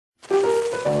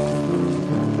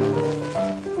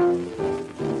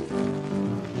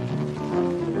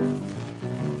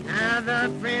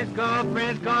Frisco,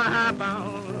 Frisco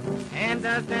highball, and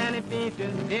the Sandy Beach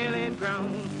is still in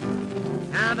grown.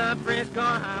 Now the Frisco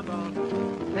highball,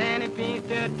 Sandy Beach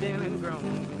is still in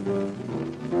grown.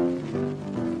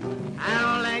 I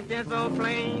don't like this old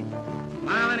place,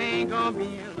 Mama ain't gonna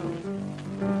be alone.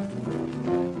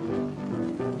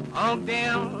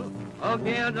 Oakdale,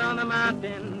 Oakdale's on the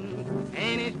mountain,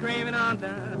 and he's screaming on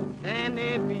the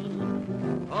sandy beach.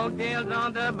 Oakdale's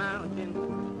on the mountain,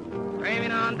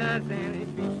 screaming on the sandy beach.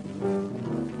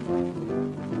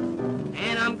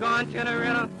 And I'm going to the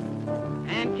river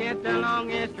and kiss the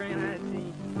longest train I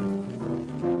see.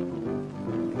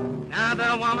 Now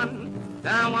the woman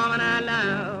I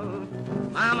love,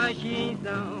 Mama, she's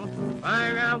so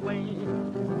far away.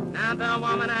 Now the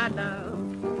woman I love,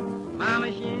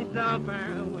 Mama, she's so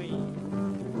far away.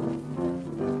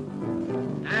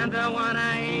 And the one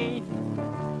I hate,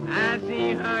 I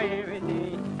see her every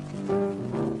day.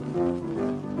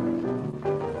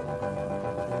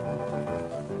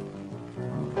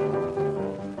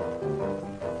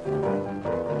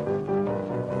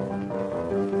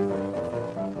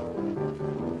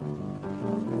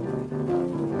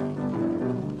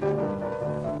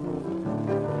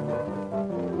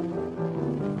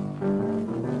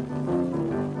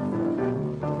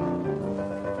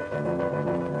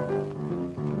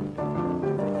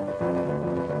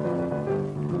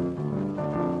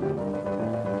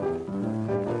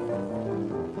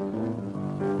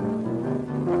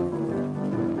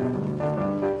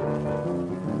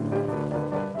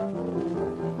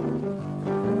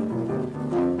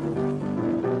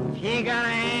 She got a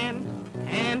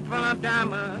hand full of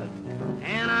diamonds,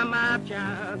 and a mouth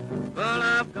just full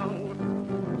of gold.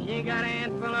 She got a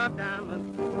hand full of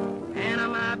diamonds, and a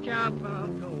mouth just full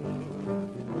of gold.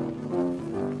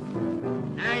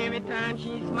 Now every time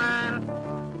she smiles,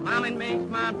 Mama, it makes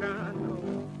my blood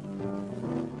cold.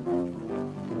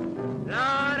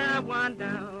 Lord, I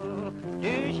wonder,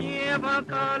 do she ever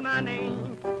call my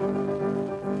name?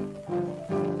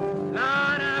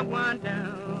 Lord, I wonder,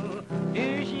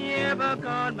 do she ever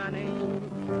call my name?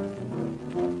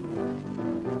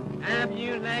 If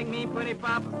you like me, pretty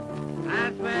papa,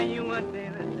 I swear you would say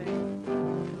the same.